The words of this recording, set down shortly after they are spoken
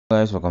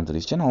Guys, welcome to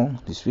this channel.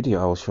 This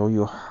video I will show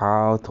you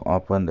how to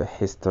open the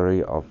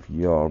history of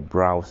your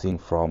browsing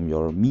from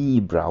your Me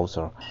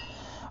browser.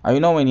 I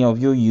know many of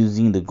you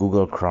using the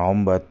Google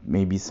Chrome, but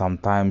maybe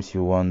sometimes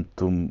you want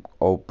to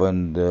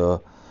open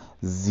the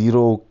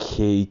zero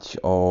cache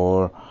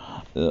or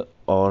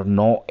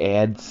no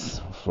ads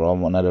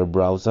from another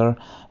browser.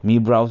 Me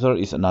browser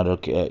is another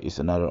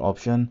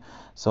option.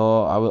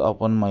 So I will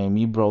open my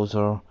Me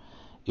browser.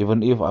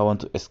 Even if I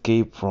want to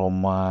escape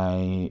from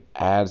my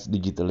ads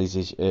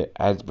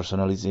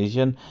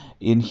personalization,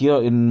 in here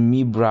in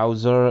Me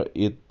browser,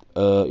 it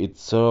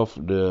serve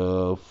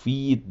the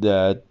feed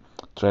that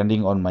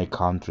trending on my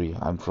country.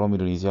 I'm from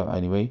Indonesia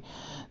anyway.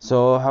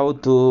 So how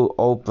to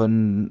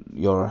open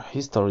your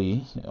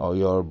history or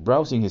your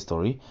browsing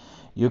history?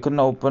 You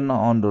can open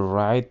on the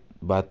right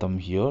bottom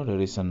here.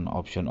 There is an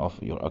option of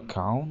your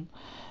account,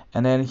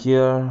 and then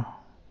here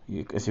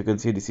as you can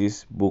see, this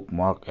is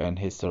bookmark and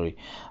history.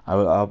 I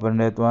will open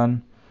that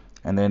one,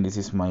 and then this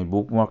is my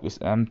bookmark is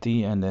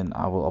empty, and then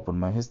I will open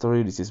my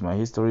history. This is my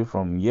history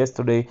from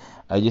yesterday.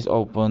 I just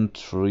opened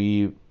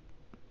three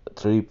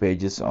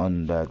pages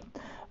on that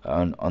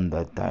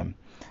time.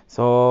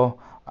 So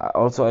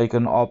also I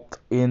can opt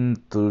in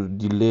to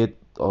delete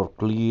or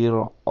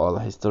clear all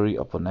history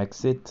upon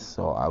exit.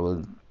 So I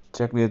will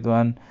check that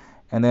one,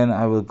 and then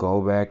I will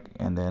go back,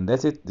 and then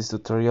that's it, this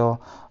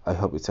tutorial. I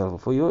hope it's helpful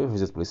for you. If you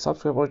just please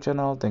subscribe our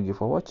channel. Thank you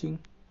for watching.